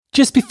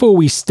Just before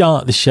we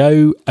start the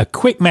show, a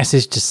quick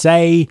message to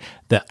say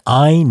that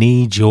I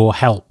need your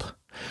help.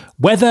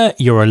 Whether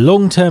you're a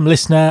long-term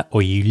listener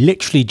or you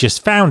literally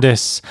just found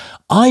us,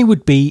 I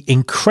would be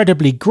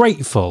incredibly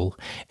grateful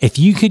if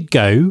you could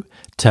go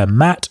to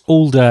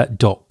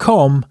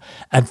mattalder.com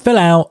and fill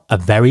out a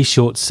very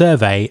short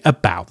survey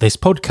about this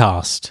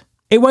podcast.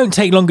 It won't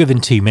take longer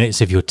than 2 minutes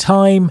of your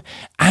time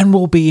and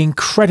will be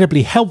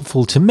incredibly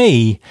helpful to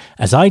me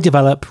as I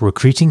develop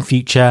Recruiting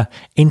Future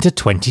into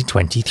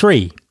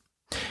 2023.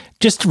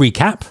 Just to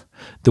recap,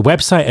 the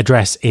website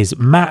address is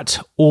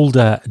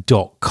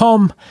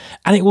mattalder.com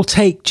and it will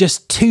take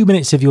just 2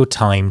 minutes of your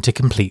time to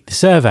complete the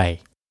survey.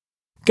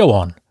 Go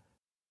on,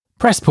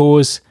 press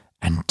pause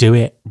and do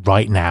it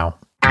right now.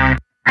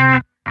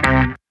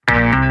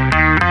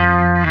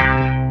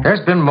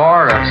 There's been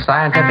more of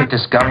scientific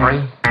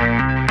discovery,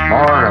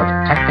 more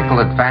of technical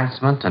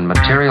advancement and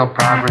material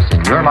progress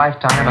in your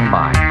lifetime and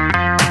mine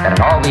than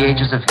in all the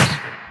ages of history.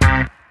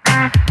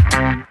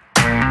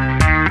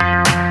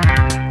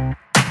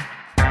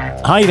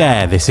 Hi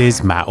there, this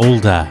is Matt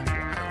Alder.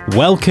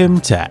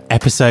 Welcome to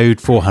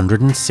episode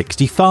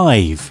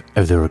 465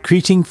 of the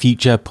Recruiting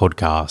Future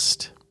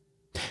podcast.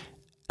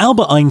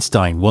 Albert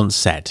Einstein once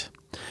said,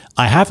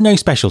 "I have no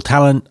special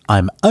talent,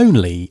 I'm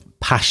only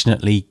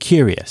passionately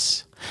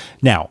curious."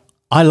 Now,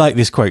 I like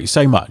this quote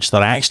so much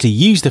that I actually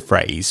use the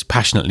phrase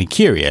passionately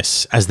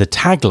curious as the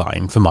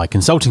tagline for my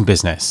consulting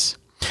business.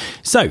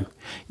 So,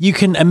 you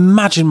can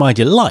imagine my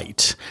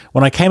delight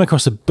when I came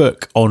across a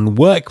book on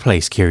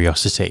workplace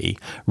curiosity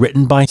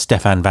written by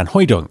Stefan van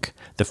Hooijdonk,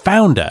 the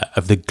founder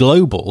of the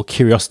Global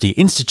Curiosity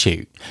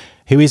Institute,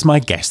 who is my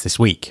guest this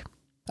week.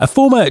 A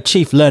former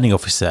chief learning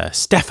officer,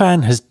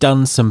 Stefan has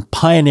done some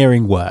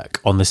pioneering work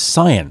on the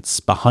science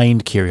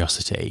behind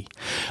curiosity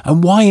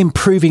and why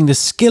improving the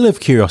skill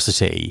of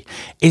curiosity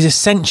is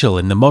essential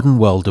in the modern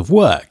world of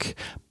work,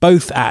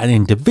 both at an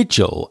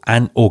individual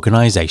and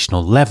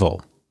organisational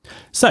level.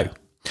 So,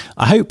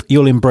 I hope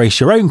you'll embrace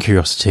your own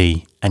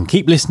curiosity and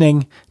keep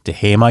listening to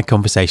hear my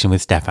conversation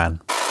with Stefan.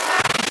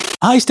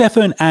 Hi,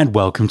 Stefan, and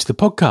welcome to the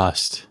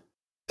podcast.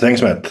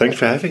 Thanks, Matt. Thanks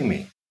for having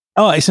me.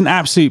 Oh, it's an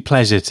absolute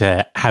pleasure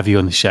to have you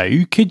on the show.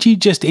 Could you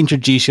just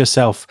introduce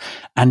yourself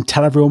and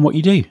tell everyone what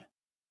you do?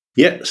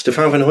 Yeah,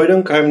 Stefan van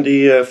Hooijdonk. I'm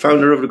the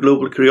founder of the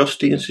Global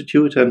Curiosity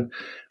Institute and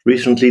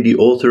recently the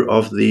author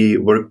of the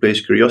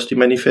Workplace Curiosity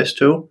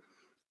Manifesto.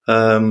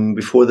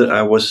 Before that,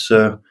 I was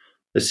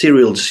a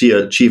serial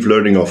chief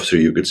learning officer,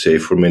 you could say,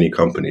 for many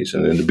companies.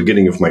 And in the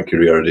beginning of my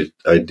career,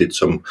 I did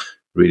some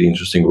really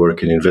interesting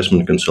work in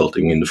investment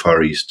consulting in the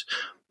Far East.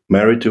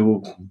 Married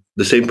to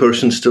the same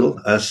person still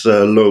as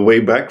way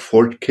back,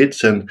 4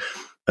 kids. And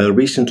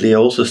recently I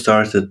also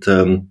started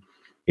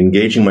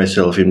engaging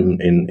myself in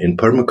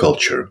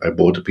permaculture. I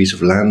bought a piece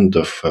of land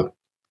of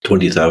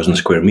 20,000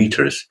 square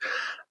meters.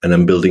 And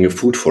I'm building a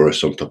food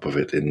forest on top of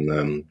it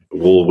in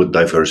all with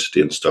diversity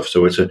and stuff.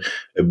 So it's a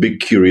big,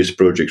 curious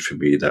project for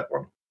me, that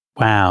one.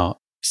 Wow.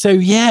 So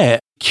yeah,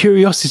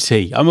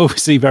 curiosity. I'm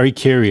obviously very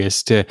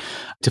curious to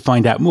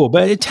find out more.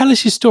 But tell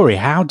us your story.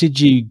 How did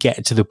you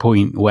get to the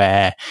point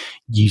where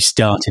you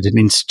started an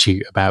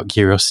institute about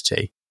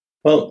curiosity?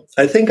 Well,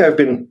 I think I've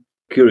been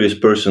a curious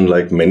person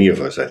like many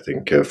of us, I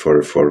think,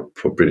 for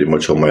pretty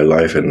much all my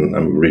life. And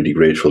I'm really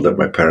grateful that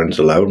my parents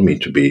allowed me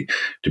to be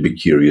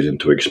curious and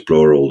to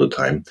explore all the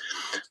time.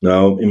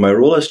 Now, in my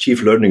role as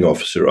Chief Learning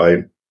Officer,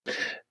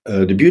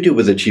 the beauty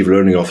with the Chief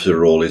Learning Officer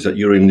role is that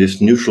you're in this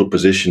neutral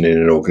position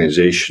in an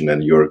organization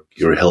and you're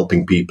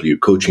helping people, you're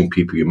coaching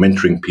people, you're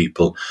mentoring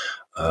people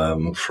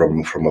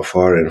from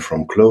afar and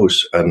from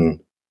close.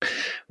 And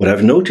what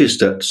I've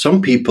noticed that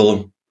some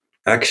people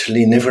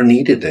actually never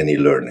needed any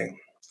learning.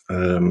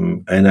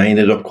 And I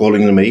ended up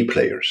calling them A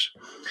players.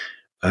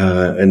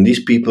 And these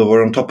people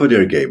were on top of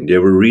their game. They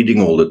were reading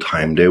all the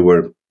time. They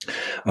were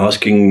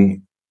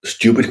asking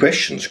stupid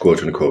questions,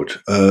 quote unquote.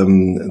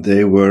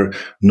 They were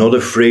not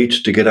afraid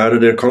to get out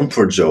of their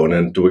comfort zone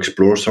and to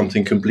explore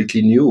something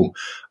completely new.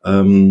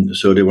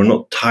 So they were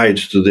not tied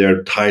to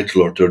their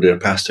title or to their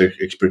past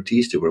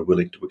expertise. They were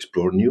willing to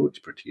explore new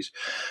expertise.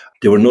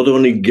 They were not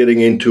only getting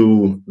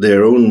into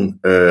their own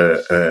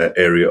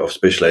area of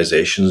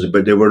specializations,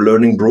 but they were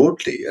learning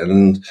broadly.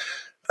 And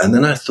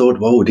then I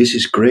thought, wow, this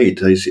is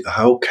great.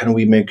 How can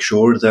we make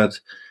sure that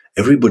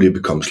everybody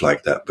becomes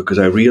like that? Because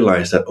I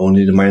realized that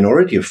only the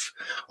minority of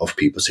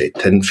people, say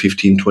 10,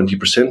 15,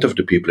 20% of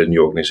the people in the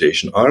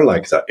organization are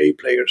like that A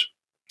players.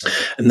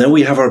 And then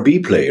we have our B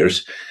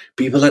players,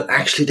 people that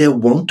actually they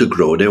want to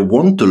grow, they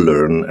want to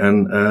learn,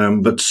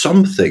 and but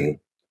something,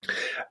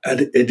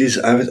 and it is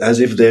as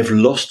if they've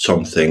lost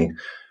something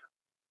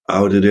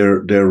out of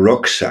their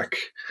rucksack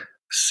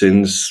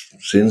since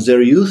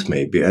their youth,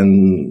 maybe,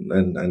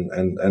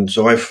 and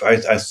so I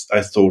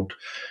thought.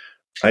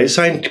 I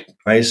assigned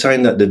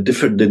that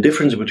the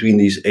difference between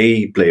these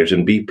A players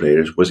and B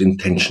players was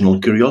intentional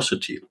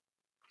curiosity.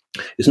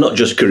 It's not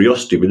just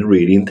curiosity, but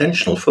really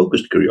intentional,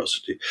 focused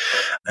curiosity.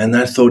 And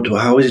I thought, well,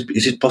 how is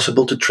it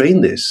possible to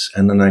train this?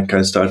 And then I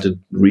kind of started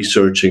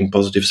researching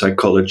positive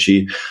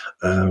psychology,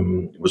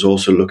 was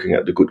also looking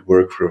at the good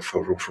work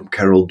from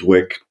Carol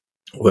Dweck,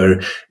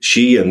 where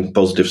she and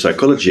positive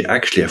psychology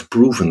actually have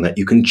proven that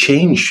you can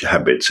change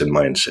habits and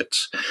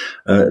mindsets.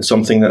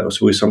 Something that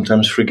we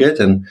sometimes forget.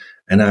 And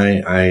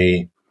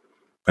I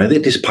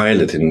did this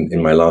pilot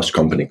in my last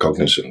company,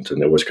 Cognizant,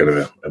 and it was kind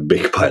of a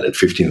big pilot,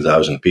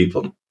 15,000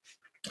 people.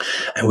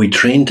 And we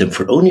trained them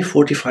for only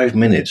 45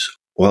 minutes.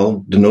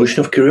 Well, the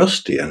notion of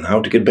curiosity and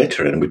how to get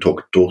better. And we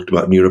talked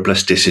about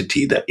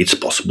neuroplasticity, that it's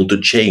possible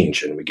to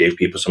change. And we gave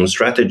people some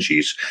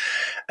strategies.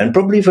 And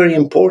probably very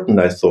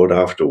important, I thought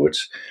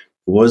afterwards,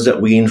 was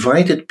that we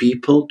invited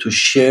people to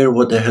share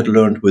what they had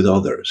learned with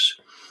others,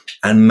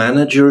 and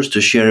managers to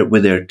share it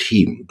with their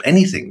team,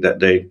 anything that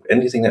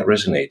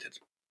resonated.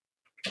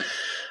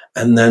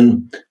 And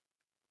then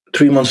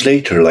 3 months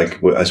later, like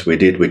as we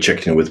did, we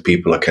checked in with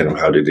people, like kind of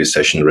how did this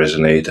session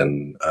resonate,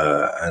 and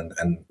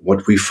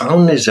what we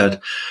found is that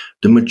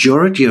the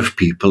majority of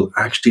people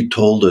actually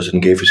told us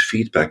and gave us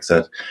feedback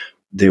that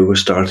they were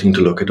starting to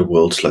look at the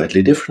world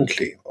slightly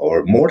differently,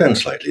 or more than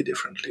slightly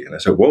differently. And I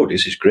said, "Whoa,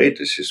 this is great!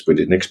 We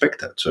didn't expect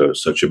that. So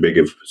such a big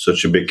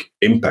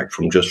impact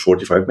from just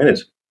 45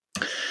 minutes."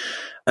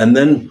 And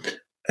then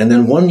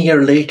 1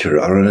 year later,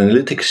 our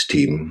analytics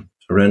team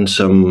ran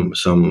some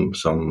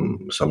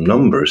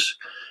numbers,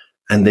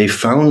 and they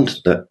found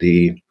that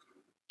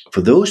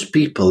for those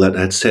people that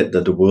had said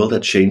that the world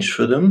had changed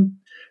for them,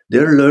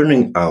 their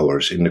learning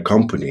hours in the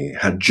company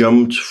had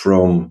jumped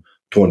from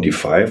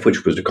 25,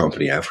 which was the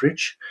company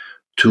average,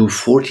 to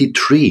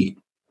 43.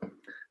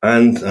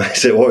 And I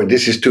said, "Oh,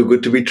 this is too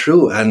good to be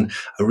true." And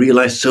I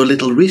realized so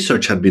little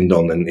research had been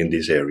done in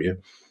this area.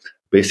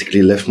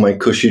 Basically left my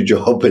cushy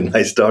job and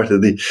I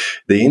started the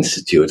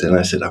institute. And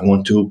I said, I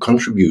want to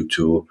contribute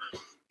to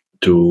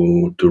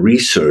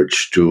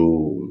research,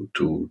 to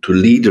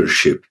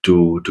leadership,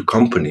 to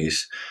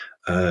companies,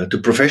 to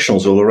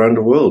professionals all around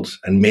the world,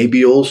 and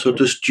maybe also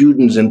to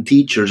students and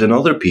teachers and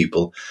other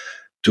people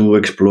to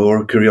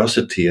explore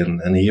curiosity.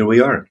 And here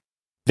we are.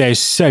 There's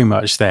so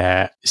much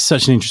there.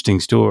 Such an interesting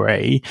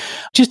story.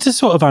 Just to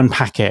sort of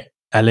unpack it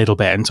a little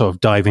bit and sort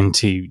of dive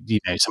into,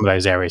 some of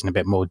those areas in a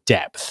bit more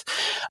depth.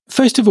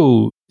 First of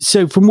all,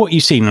 so from what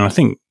you've seen, and I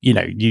think,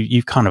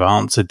 you've kind of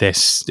answered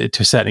this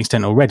to a certain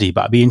extent already,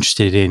 but I'd be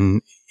interested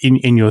in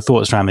your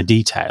thoughts around the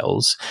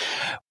details.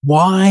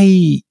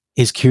 Why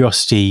is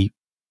curiosity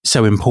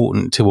so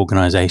important to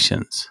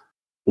organizations?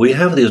 We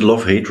have this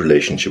love-hate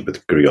relationship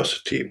with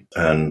curiosity.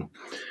 And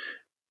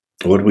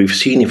what we've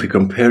seen, if we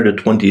compare the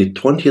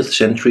 20th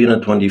century and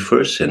the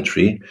 21st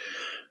century,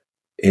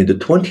 in the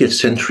 20th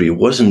century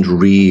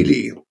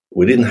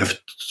we didn't have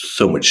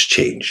so much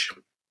change.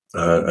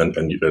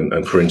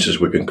 And for instance,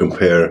 we can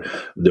compare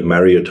the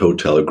Marriott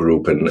Hotel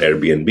Group and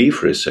Airbnb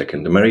for a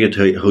second. The Marriott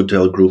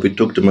Hotel Group, it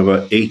took them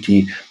about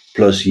 80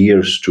 plus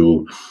years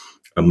to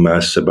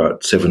amass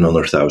about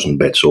 700,000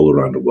 beds all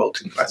around the world.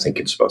 I think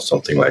it's about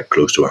something like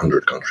close to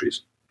 100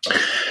 countries.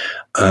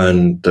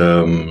 And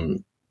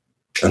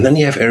then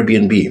you have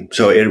Airbnb.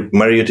 So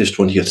Marriott is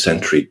 20th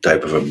century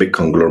type of a big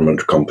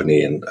conglomerate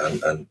company and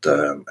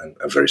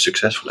very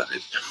successful at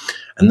it.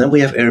 And then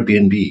we have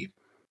Airbnb,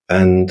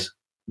 and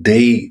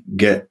they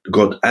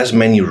got as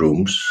many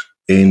rooms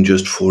in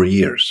just 4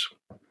 years.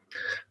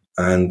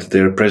 And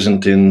they're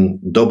present in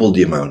double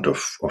the amount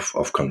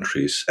of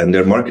countries. And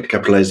their market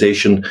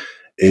capitalization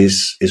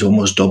is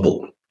almost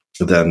double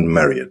than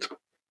Marriott.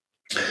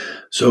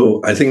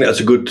 So I think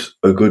that's a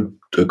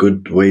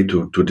good way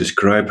to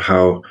describe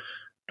how,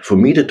 for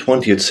me, the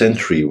 20th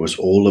century was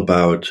all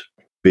about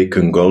big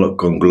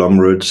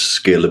conglomerates,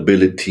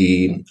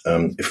 scalability,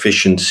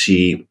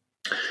 efficiency.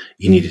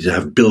 You needed to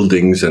have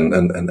buildings and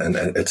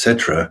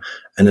etc.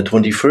 And the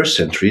 21st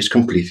century is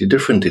completely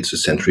different. It's a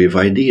century of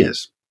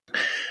ideas.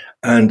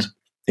 And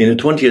in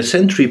the 20th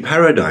century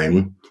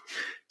paradigm,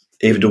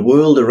 if the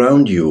world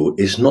around you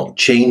is not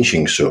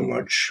changing so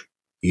much,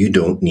 you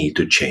don't need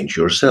to change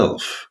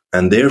yourself.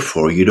 And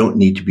therefore, you don't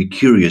need to be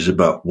curious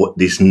about what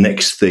this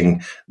next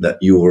thing that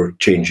you're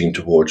changing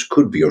towards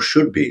could be or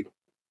should be.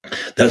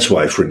 That's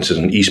why, for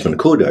instance, Eastman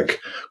Kodak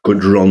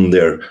could run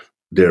their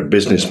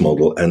business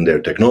model and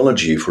their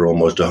technology for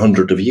almost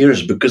 100 of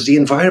years, because the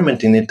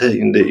environment in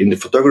the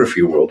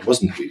photography world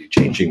wasn't really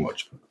changing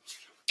much.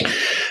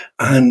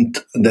 And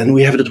then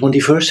we have the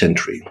 21st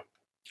century.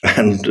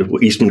 And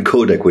Eastman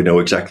Kodak, we know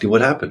exactly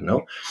what happened,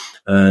 no?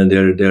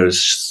 There's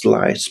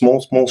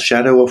small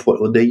shadow of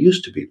what they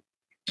used to be.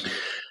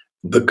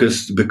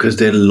 Because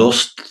they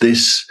lost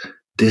this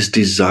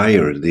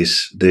desire,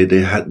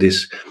 they had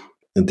this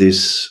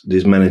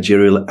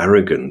managerial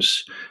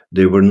arrogance.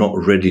 They were not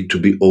ready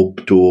to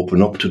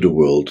open up to the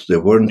world. They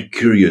weren't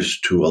curious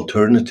to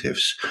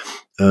alternatives.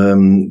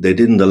 They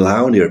didn't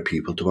allow their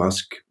people to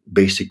ask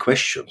basic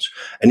questions.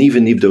 And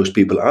even if those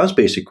people asked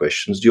basic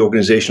questions, the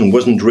organization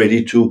wasn't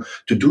ready to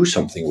do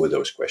something with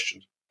those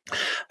questions.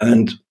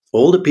 And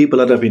all the people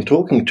that I've been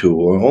talking to,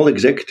 or all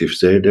executives,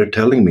 they're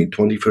telling me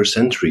 21st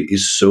century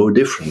is so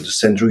different. The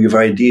century of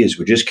ideas.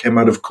 We just came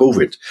out of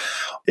COVID,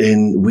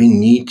 and we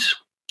need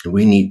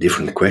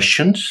different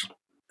questions,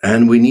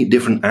 and we need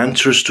different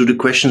answers to the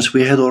questions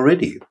we had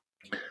already.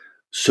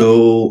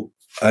 So,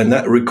 and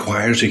that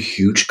requires a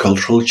huge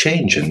cultural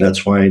change, and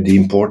that's why the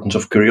importance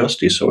of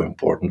curiosity is so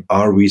important.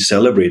 Are we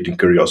celebrating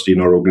curiosity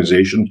in our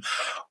organization,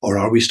 or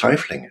are we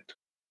stifling it?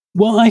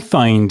 What I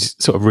find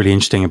sort of really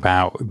interesting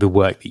about the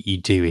work that you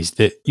do is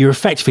that you're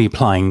effectively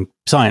applying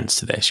science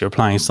to this. You're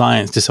applying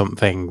science to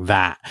something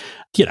that,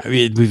 you know,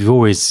 we've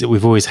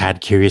always had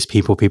curious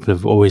people. People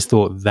have always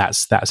thought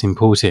that's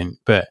important,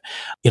 but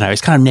you know, it's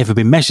kind of never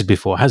been measured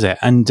before, has it?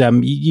 And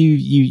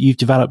you've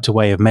developed a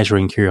way of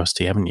measuring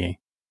curiosity, haven't you?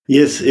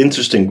 Yes,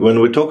 interesting.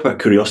 When we talk about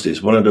curiosity,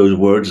 it's one of those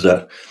words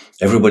that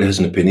everybody has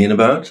an opinion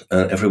about.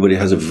 Everybody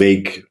has a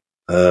vague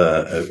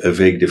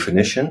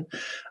definition.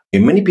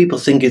 And many people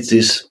think it's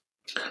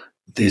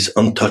this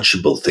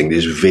untouchable thing,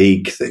 this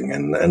vague thing.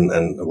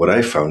 And what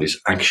I found is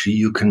actually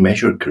you can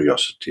measure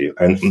curiosity.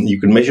 And you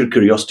can measure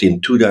curiosity in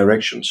two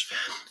directions.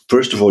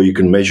 First of all, you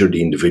can measure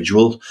the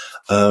individual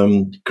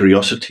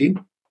curiosity.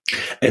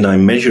 And I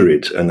measure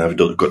it, and I've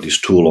got this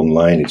tool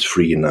online. It's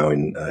free now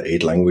in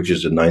 8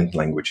 languages. The 9th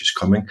language is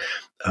coming,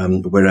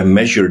 where I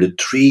measure the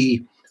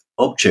 3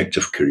 objects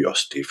of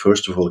curiosity.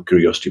 First of all,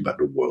 curiosity about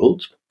the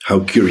world. How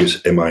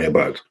curious am I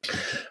about?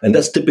 And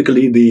that's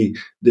typically the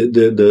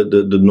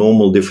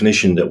normal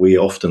definition that we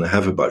often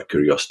have about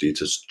curiosity.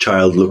 It's a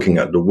child looking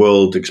at the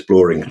world,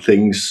 exploring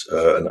things,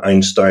 and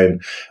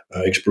Einstein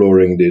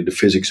exploring the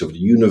physics of the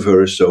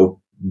universe, so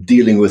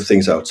dealing with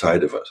things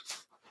outside of us.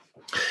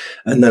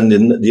 And then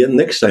the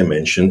next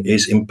dimension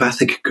is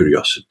empathic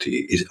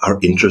curiosity, are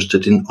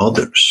interested in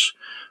others,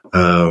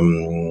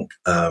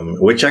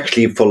 which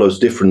actually follows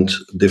different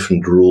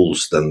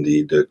rules than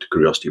the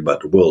curiosity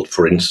about the world.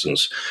 For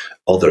instance,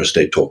 others,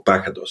 they talk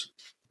back at us.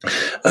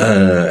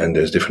 And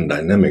there's different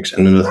dynamics.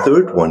 And then the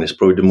third one is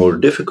probably the more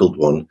difficult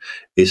one,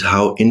 is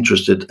how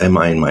interested am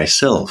I in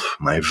myself,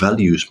 my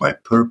values, my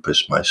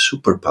purpose, my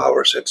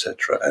superpowers,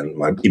 etc.,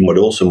 but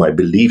also my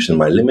beliefs and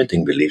my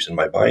limiting beliefs and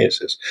my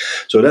biases.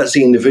 So that's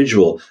the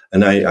individual,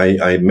 and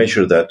I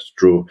measure that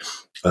through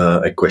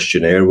a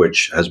questionnaire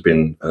which has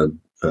been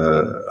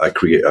I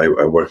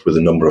worked with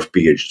a number of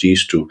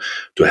PhDs to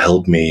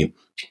help me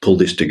pull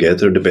this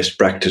together, the best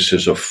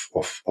practices of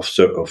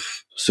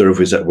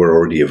surveys that were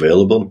already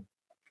available.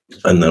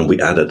 And then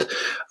we added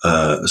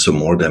some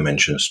more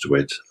dimensions to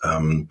it.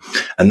 And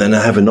then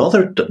I have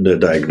another the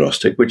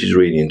diagnostic, which is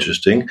really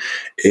interesting,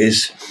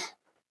 is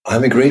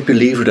I'm a great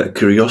believer that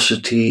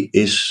curiosity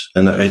is,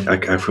 and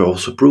I've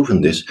also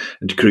proven this,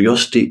 that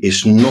curiosity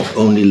is not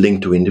only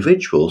linked to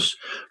individuals,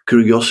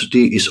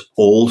 curiosity is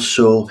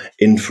also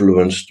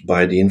influenced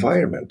by the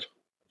environment.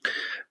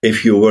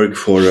 If you work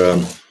for a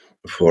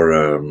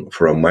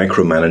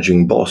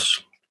micromanaging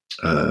boss,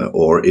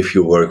 or if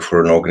you work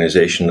for an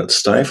organization that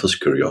stifles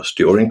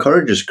curiosity or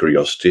encourages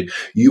curiosity,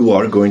 you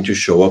are going to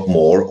show up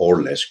more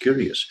or less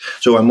curious.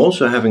 So I'm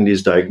also having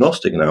this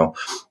diagnostic now,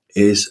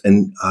 is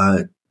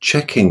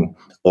checking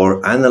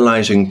or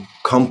analyzing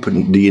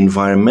the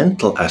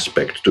environmental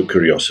aspect to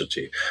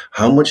curiosity.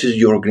 How much is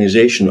your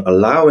organization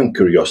allowing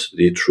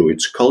curiosity through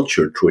its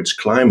culture, through its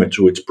climate,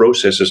 through its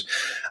processes,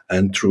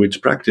 and through its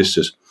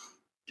practices?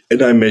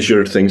 And I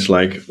measure things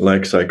like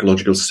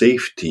psychological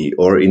safety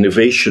or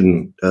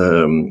innovation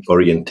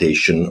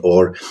orientation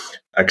or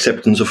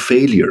acceptance of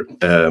failure,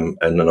 and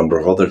a number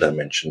of other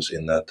dimensions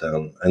in that.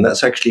 And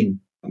that's actually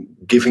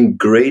giving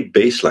great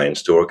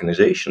baselines to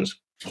organizations,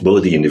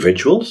 both the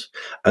individuals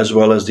as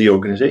well as the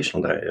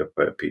organizational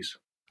piece.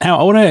 Now,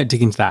 I want to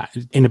dig into that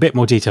in a bit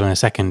more detail in a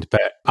second,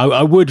 but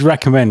I would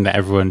recommend that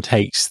everyone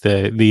takes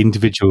the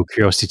individual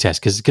curiosity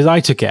test, because I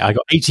took it. I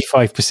got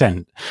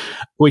 85%,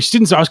 which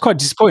didn't. I was quite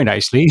disappointed,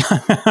 actually.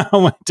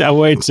 I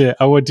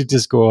wanted to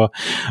score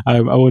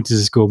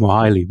more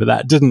highly, but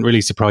that didn't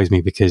really surprise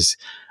me because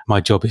my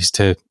job is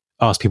to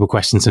ask people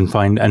questions and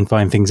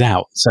find things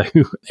out. So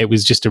it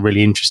was just a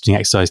really interesting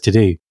exercise to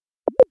do.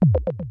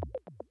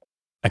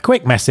 A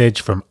quick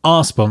message from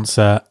our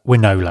sponsor,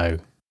 Wonolo.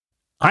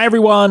 Hi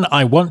everyone,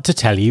 I want to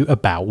tell you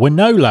about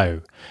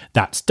Wonolo.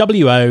 That's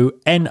Wonolo.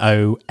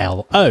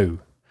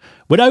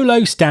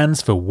 Wonolo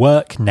stands for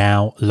Work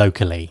Now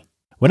Locally.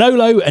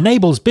 Wonolo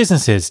enables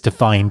businesses to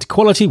find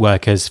quality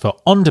workers for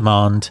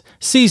on-demand,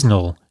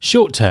 seasonal,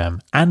 short-term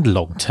and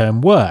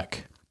long-term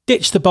work.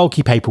 Ditch the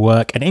bulky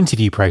paperwork and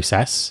interview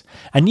process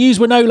and use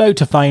Wonolo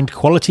to find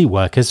quality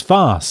workers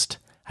fast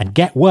and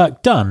get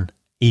work done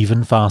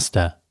even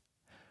faster.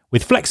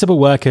 With flexible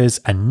workers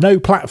and no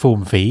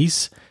platform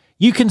fees,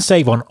 you can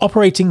save on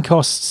operating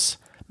costs,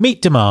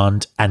 meet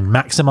demand, and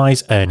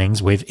maximise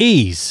earnings with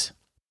ease.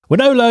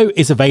 Wonolo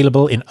is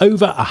available in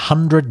over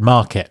 100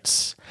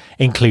 markets,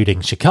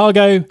 including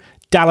Chicago,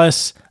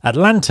 Dallas,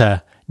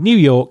 Atlanta, New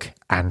York,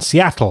 and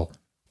Seattle.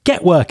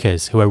 Get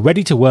workers who are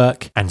ready to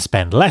work and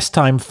spend less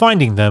time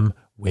finding them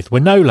with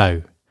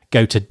Wonolo.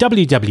 Go to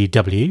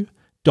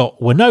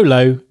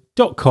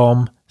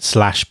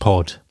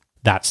www.wonolo.com/pod.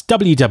 That's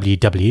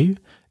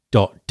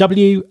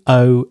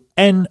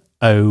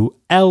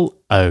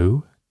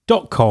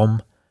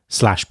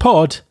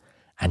www.wonolo.com/pod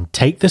and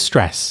take the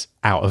stress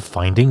out of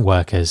finding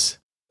workers.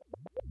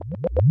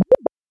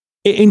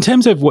 In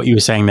terms of what you were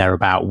saying there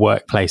about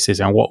workplaces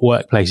and what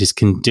workplaces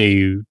can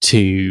do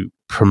to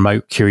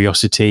promote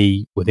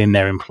curiosity within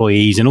their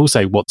employees, and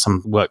also what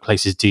some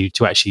workplaces do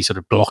to actually sort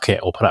of block it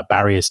or put up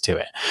barriers to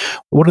it,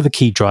 what are the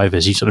key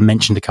drivers? You sort of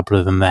mentioned a couple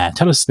of them there.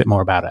 Tell us a bit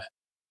more about it.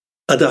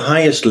 At the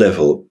highest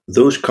level,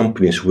 those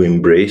companies who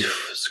embrace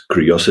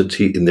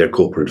curiosity in their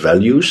corporate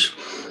values,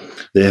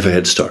 they have a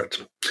head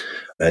start.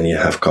 And you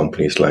have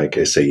companies like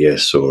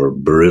SAS or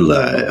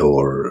Barilla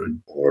or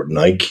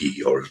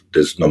Nike, or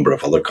there's a number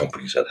of other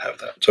companies that have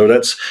that. So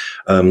that's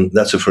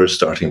a first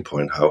starting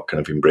point, how kind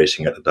of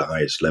embracing it at the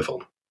highest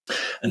level.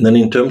 And then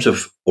in terms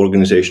of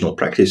organizational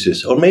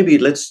practices, or maybe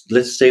let's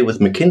stay with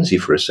McKinsey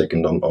for a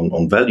second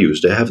on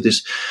values. They have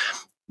this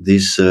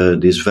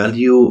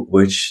value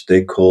which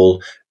they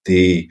call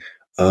the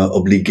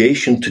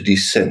obligation to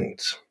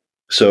dissent.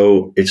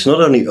 So it's not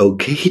only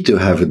okay to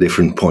have a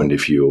different point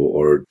of view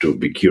or to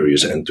be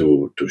curious and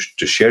to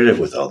share it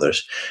with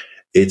others.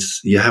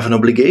 You have an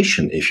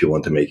obligation if you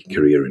want to make a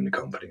career in the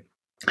company.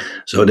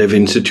 So they've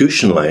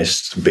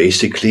institutionalized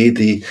basically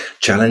the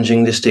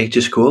challenging the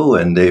status quo,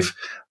 and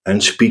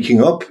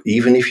speaking up,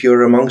 even if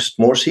you're amongst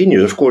more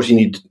seniors. Of course,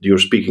 your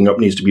speaking up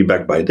needs to be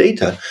backed by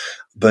data,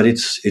 but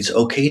it's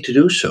okay to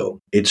do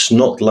so. It's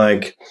not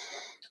like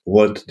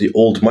what the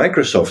old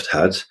Microsoft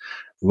had,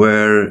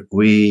 where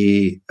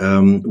we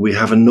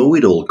have a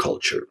know-it-all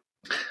culture,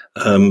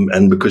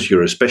 and because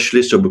you're a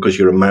specialist or because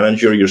you're a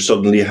manager, you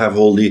suddenly have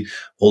all the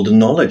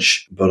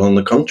knowledge. But on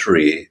the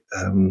contrary,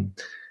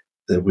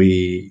 that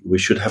we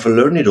should have a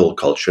learn-it-all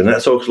culture, and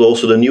that's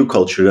also the new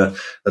culture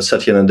that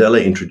Satya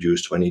Nadella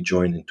introduced when he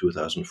joined in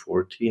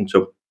 2014.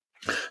 So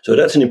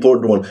that's an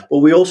important one. But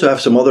we also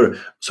have some other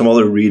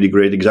really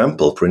great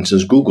example. For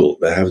instance, Google,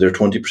 they have their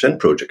 20%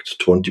 project.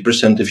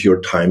 20% of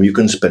your time you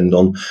can spend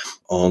on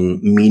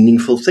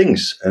meaningful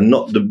things, and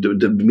not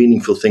the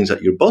meaningful things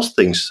that your boss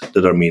thinks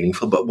that are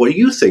meaningful, but what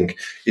you think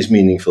is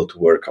meaningful to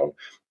work on.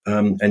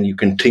 And you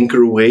can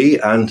tinker away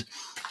and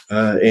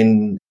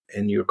in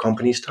your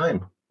company's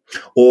time.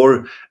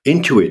 Or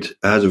Intuit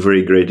has a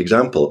very great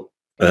example.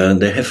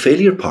 They have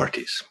failure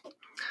parties.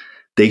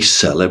 They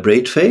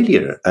celebrate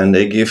failure and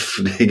they give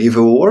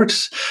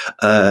awards,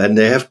 and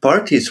they have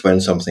parties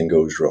when something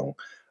goes wrong.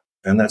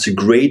 And that's a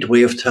great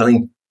way of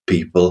telling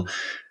people,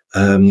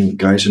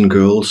 guys and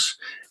girls,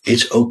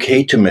 it's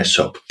okay to mess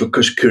up,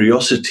 because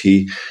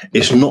curiosity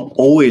is not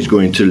always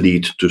going to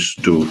lead to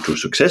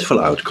successful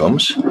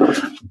outcomes,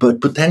 but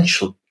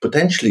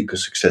potentially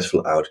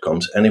successful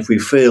outcomes. And if we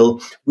fail,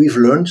 we've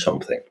learned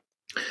something.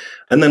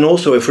 And then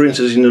also, for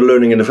instance, in the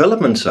learning and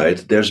development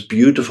side, there's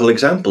beautiful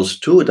examples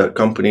too that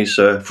companies,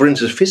 for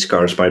instance,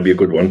 Fiskars might be a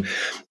good one.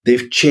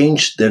 They've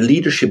changed their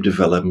leadership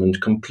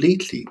development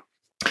completely.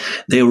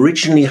 They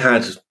originally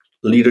had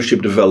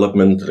leadership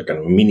development, kind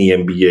of mini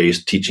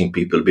MBAs, teaching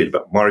people a bit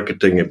about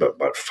marketing,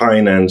 about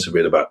finance, a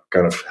bit about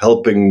kind of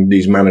helping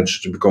these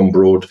managers to become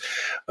broad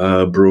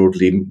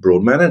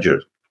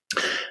managers.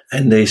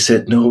 And they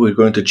said, no, we're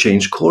going to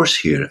change course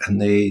here. And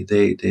they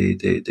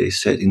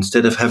said,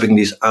 instead of having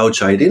this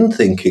outside-in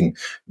thinking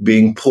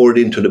being poured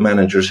into the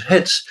managers'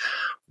 heads,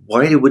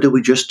 why would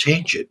we just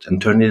change it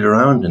and turn it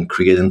around and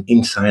create an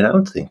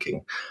inside-out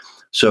thinking?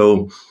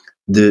 So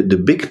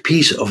the big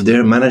piece of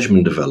their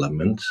management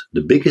development,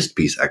 the biggest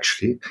piece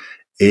actually,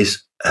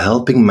 is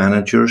helping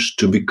managers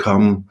to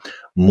become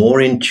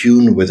more in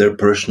tune with their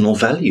personal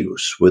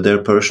values, with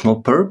their personal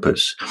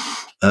purpose.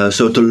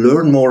 So to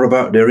learn more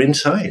about their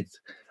inside.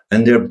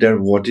 And their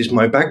what does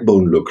my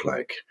backbone look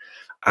like?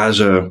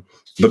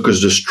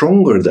 Because the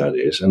stronger that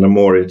is, and the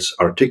more it's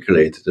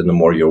articulated, and the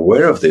more you're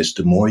aware of this,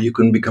 the more you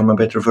can become a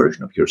better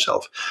version of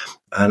yourself.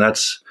 And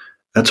that's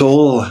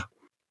all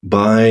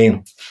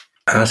by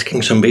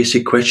asking some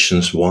basic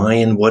questions, why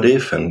and what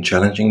if, and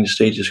challenging the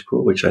status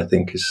quo, which I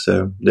think is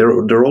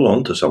they're all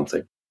onto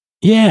something.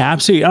 Yeah,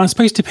 absolutely. I was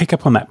supposed to pick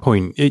up on that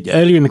point.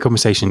 Earlier in the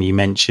conversation, you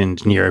mentioned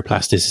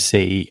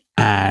neuroplasticity,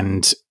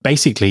 and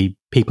basically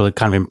people are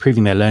kind of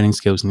improving their learning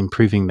skills and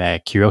improving their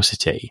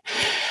curiosity.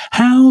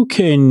 How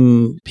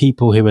can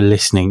people who are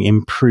listening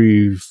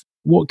improve?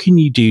 What can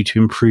you do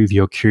to improve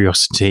your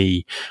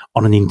curiosity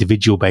on an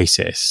individual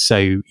basis?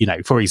 So,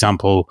 for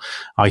example,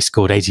 I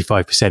scored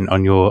 85%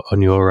 on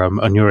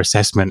your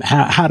assessment.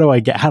 How do I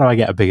get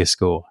a bigger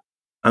score?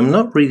 I'm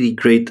not really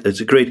great. It's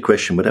a great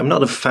question, but I'm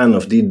not a fan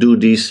of do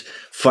these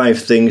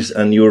 5 things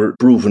and you're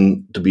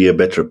proven to be a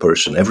better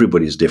person.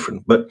 Everybody's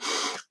different. But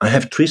I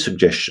have 3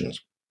 suggestions.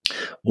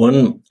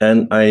 One,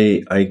 and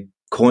I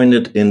coined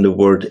it in the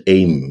word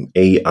AIM,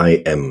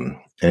 AIM.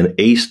 And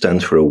A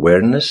stands for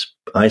awareness,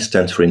 I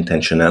stands for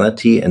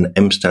intentionality, and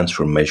M stands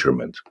for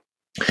measurement.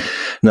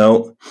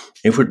 Now,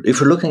 if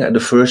we're looking at the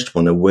first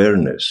one,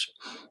 awareness,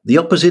 the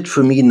opposite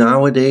for me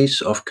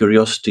nowadays of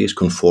curiosity is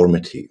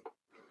conformity.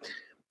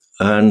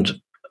 And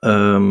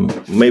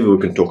maybe we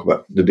can talk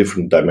about the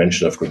different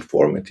dimensions of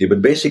conformity,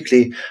 but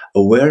basically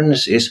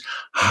awareness is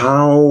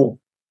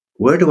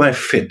where do I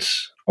fit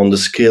on the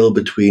scale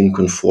between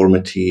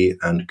conformity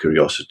and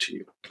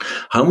curiosity?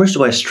 How much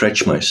do I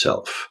stretch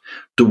myself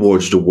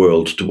towards the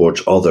world,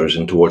 towards others,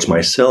 and towards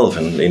myself,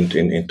 and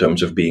in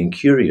terms of being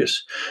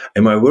curious?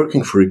 Am I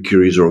working for a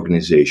curious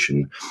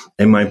organization?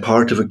 Am I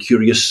part of a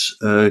curious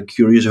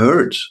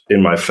herd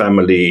in my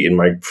family, in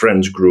my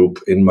friends group,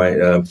 in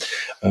my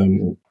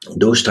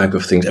those type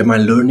of things? Am I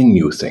learning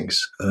new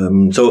things?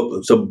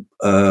 So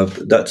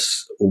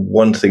that's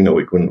one thing that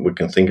we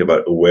can think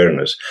about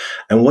awareness.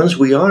 And once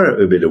we are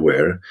a bit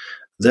aware,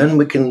 then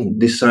we can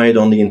decide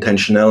on the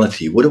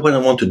intentionality. What do I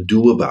want to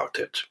do about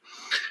it?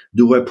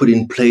 Do I put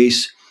in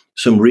place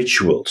some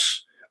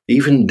rituals,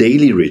 even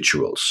daily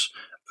rituals?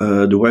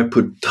 Do I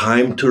put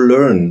time to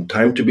learn,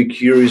 time to be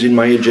curious in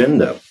my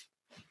agenda?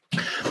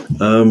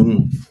 A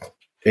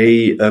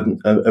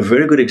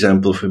very good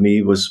example for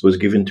me was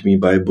given to me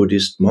by a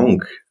Buddhist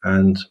monk,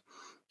 and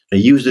I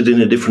used it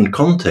in a different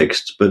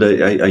context, but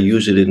I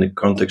use it in the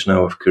context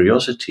now of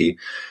curiosity.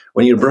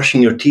 When you're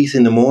brushing your teeth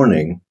in the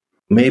morning,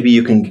 maybe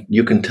you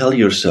can tell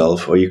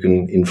yourself, or you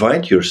can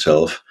invite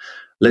yourself,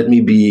 let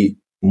me be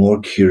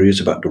more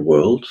curious about the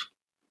world,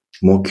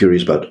 more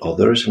curious about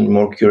others, and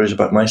more curious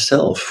about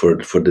myself for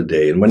the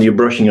day. And when you're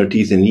brushing your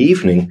teeth in the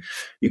evening,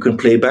 you can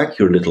play back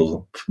your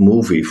little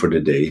movie for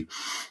the day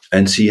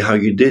and see how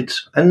you did.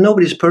 And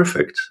nobody's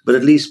perfect, but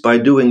at least by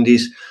doing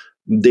these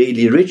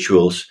daily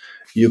rituals,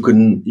 you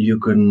can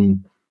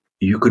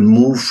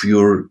move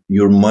your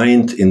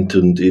mind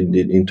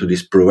into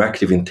this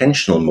proactive,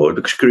 intentional mode,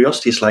 because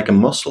curiosity is like a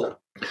muscle.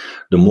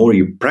 The more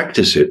you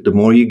practice it, the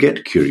more you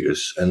get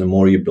curious, and the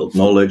more you build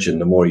knowledge,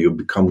 and the more you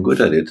become good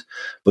at it.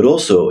 But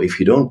also, if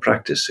you don't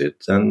practice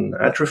it, then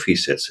atrophy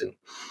sets in.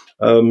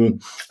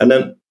 And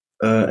then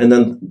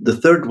the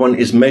third one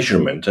is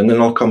measurement, and then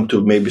I'll come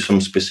to maybe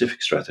some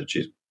specific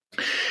strategies.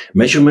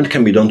 Measurement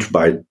can be done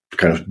by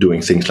kind of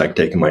doing things like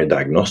taking my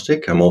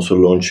diagnostic. I'm also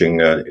launching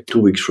 2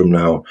 weeks from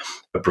now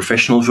a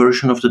professional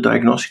version of the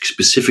diagnostic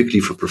specifically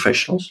for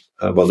professionals.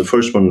 While the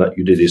first one that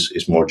you did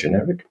is more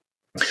generic,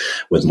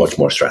 with much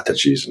more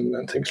strategies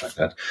and things like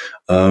that.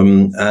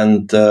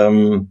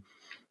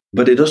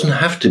 But it doesn't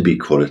have to be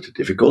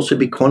qualitative. It can also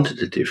be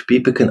quantitative.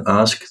 People can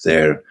ask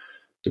the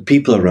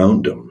people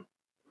around them,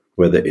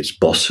 whether it's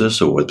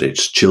bosses or whether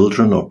it's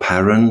children or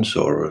parents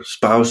or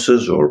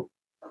spouses or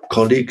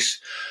colleagues,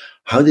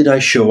 how did I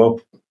show up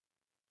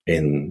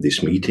in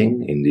this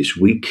meeting, in this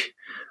week?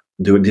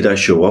 Did I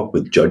show up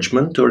with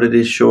judgment, or did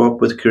I show up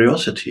with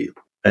curiosity?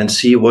 And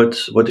see what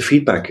the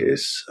feedback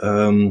is.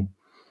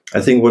 I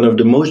think one of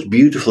the most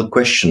beautiful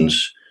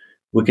questions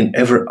we can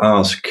ever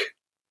ask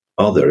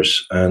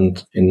others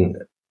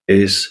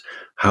is,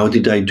 how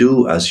did I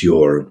do as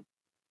your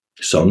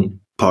son,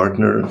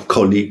 partner,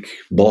 colleague,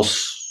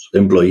 boss,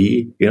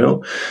 employee,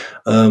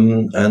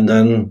 and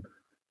then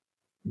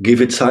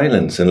give it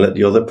silence and let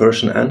the other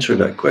person answer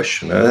that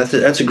question.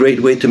 That's a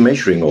great way to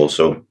measuring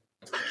also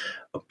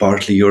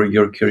partly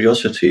your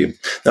curiosity.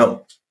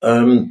 Now,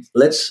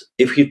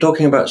 if you're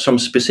talking about some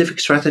specific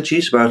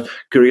strategies about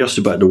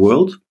curiosity about the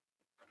world,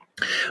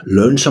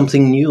 learn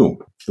something new.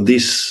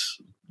 This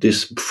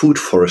food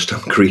forest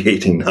I'm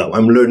creating now,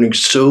 I'm learning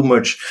so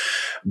much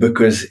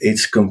because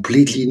it's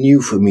completely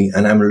new for me,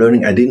 and I'm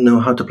learning. I didn't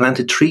know how to plant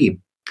a tree,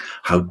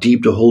 how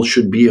deep the hole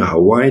should be, how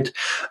wide.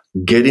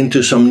 Get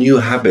into some new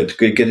habit,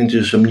 get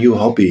into some new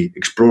hobby,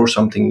 explore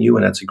something new,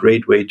 and that's a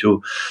great way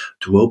to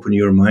open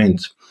your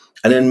mind.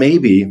 And then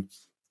maybe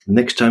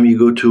next time you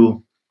go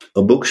to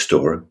a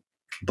bookstore,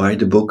 buy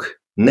the book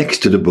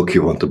next to the book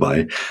you want to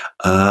buy,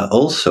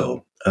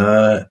 also,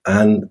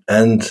 and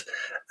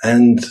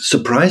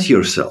surprise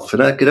yourself.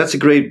 And that's a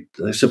great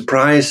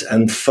surprise,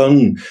 and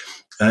fun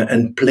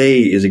and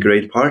play is a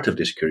great part of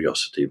this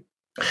curiosity.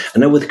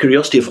 And then with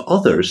curiosity of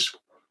others,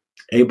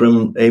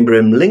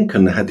 Abraham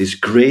Lincoln had this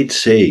great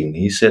saying.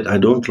 He said, "I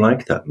don't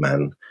like that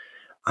man.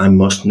 I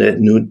must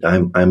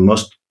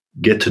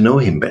get to know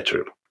him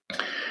better."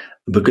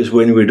 Because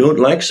when we don't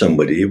like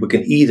somebody, we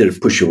can either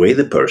push away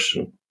the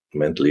person,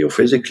 mentally or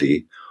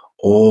physically,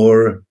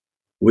 or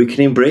we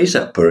can embrace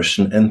that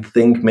person and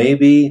think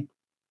maybe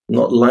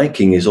not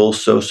liking has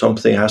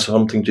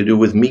something to do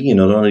with me,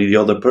 not only the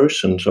other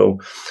person. So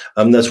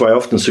that's why I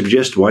often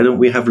suggest, why don't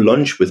we have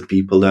lunch with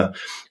people that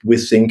we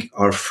think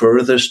are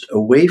furthest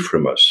away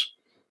from us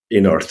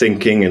in our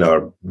thinking, in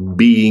our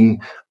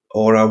being,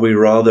 or are we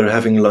rather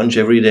having lunch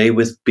every day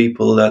with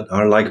people that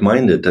are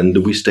like-minded, and do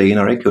we stay in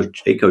our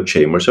echo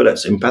chamber? So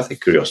that's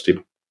empathic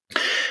curiosity.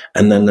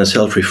 And then the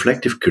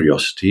self-reflective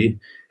curiosity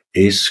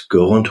is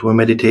go onto a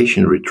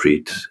meditation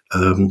retreat,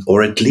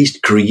 or at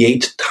least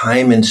create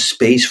time and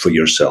space for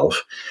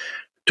yourself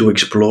to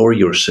explore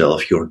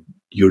yourself,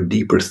 your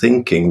deeper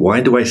thinking. Why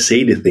do I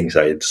say the things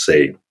I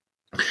say?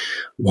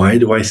 Why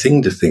do I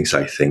think the things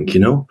I think,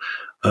 and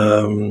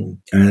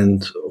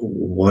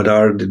what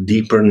are the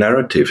deeper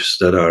narratives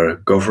that are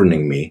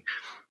governing me?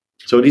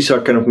 So these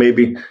are kind of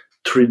maybe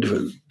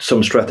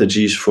some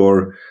strategies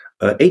for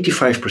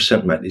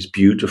 85%, Matt, is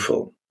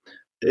beautiful.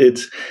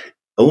 it's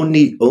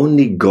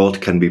only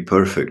God can be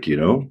perfect,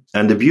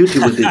 And the beauty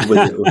with it,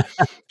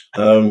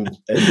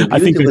 I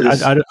think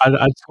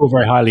I'd score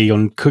very highly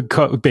on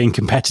being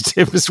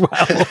competitive as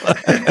well.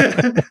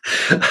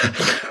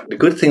 The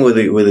good thing with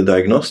the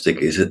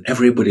diagnostic is that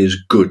everybody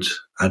is good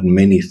at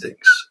many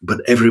things, but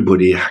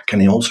everybody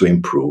can also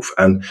improve.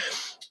 And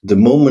the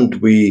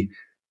moment we're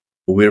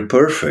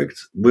perfect,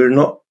 we're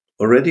not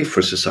ready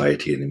for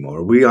society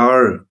anymore. We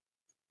are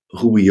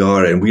who we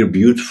are, and we're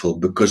beautiful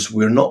because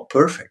we're not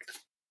perfect.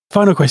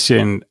 Final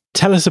question.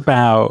 Tell us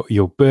about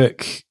your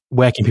book.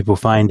 Where can people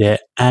find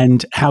it?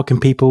 And how can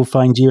people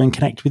find you and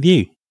connect with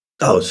you?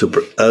 Oh,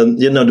 super.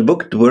 The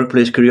book, The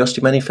Workplace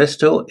Curiosity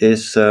Manifesto,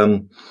 is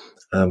I'm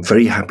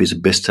very happy it's a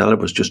bestseller. It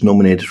was just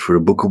nominated for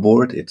a book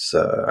award. It's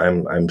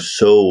I'm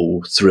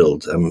so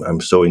thrilled.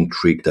 I'm so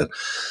intrigued that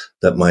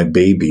my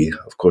baby,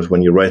 of course,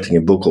 when you're writing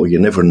a book, you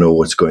never know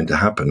what's going to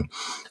happen.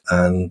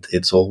 And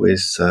it's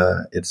always,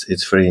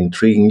 it's very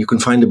intriguing. You can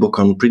find the book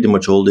on pretty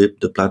much all the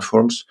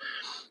platforms.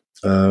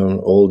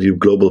 All the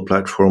global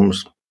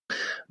platforms,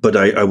 but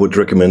I would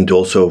recommend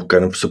also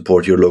kind of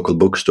support your local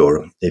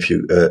bookstore if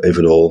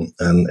at all,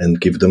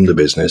 and give them the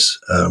business.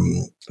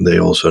 They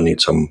also need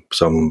some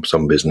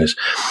business.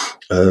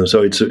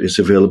 So it's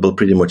available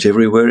pretty much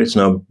everywhere. It's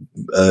now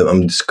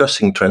I'm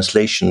discussing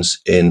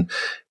translations in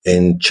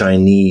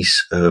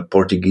Chinese,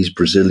 Portuguese,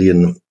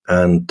 Brazilian,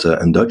 and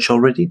Dutch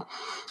already.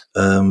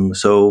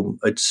 So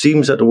it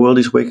seems that the world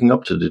is waking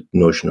up to the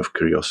notion of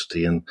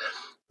curiosity, and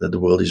that the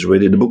world is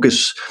ready. The book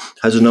has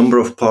a number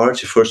of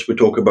parts. First, we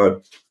talk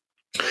about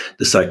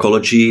the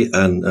psychology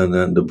and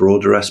the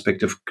broader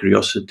aspect of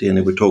curiosity, and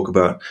then we talk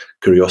about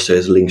curiosity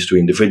as links to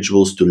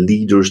individuals, to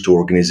leaders, to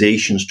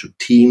organizations, to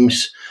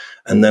teams,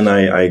 and then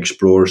I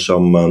explore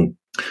some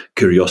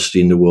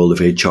curiosity in the world of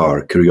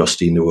HR,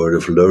 curiosity in the world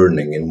of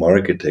learning and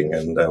marketing,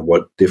 and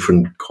what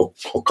different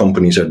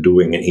companies are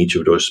doing in each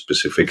of those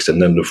specifics. And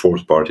then the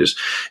fourth part is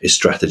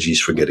strategies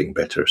for getting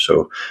better.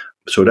 So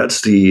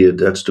that's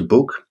the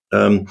book.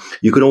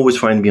 You can always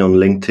find me on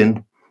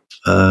LinkedIn.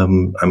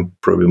 I'm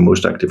probably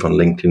most active on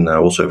LinkedIn. I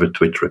also have a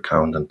Twitter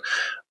account,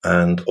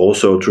 and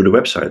also through the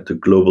website, the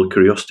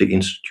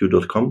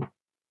globalcuriosityinstitute.com,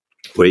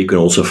 where you can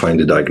also find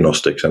the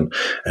diagnostics and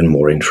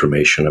more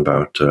information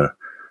about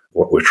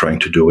what we're trying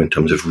to do in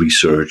terms of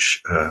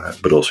research,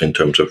 but also in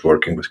terms of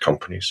working with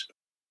companies.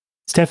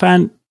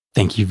 Stefan,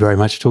 thank you very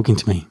much for talking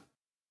to me.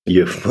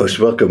 You're most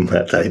welcome,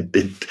 Matt.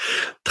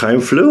 Time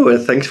flew.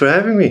 Thanks for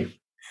having me.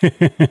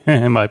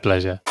 My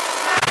pleasure.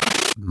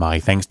 My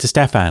thanks to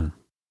Stefan.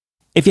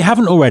 If you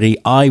haven't already,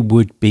 I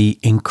would be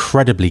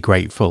incredibly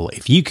grateful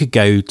if you could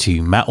go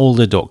to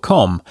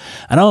mattalder.com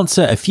and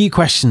answer a few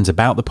questions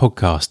about the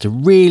podcast to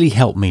really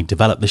help me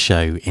develop the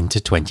show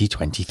into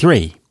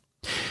 2023.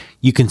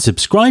 You can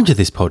subscribe to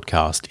this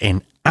podcast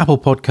in Apple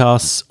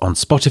Podcasts, on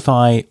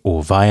Spotify,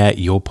 or via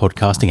your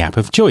podcasting app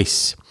of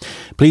choice.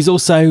 Please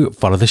also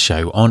follow the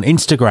show on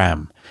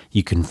Instagram.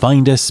 You can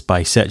find us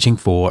by searching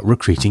for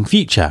Recruiting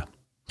Future.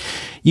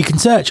 You can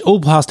search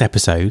all past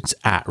episodes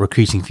at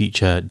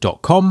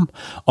recruitingfuture.com.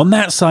 On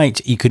that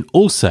site, you can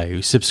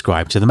also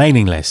subscribe to the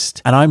mailing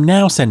list. And I'm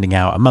now sending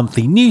out a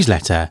monthly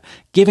newsletter,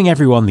 giving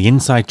everyone the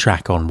inside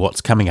track on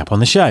what's coming up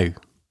on the show.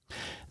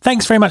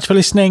 Thanks very much for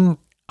listening.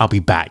 I'll be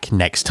back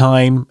next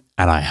time,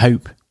 and I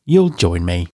hope you'll join me.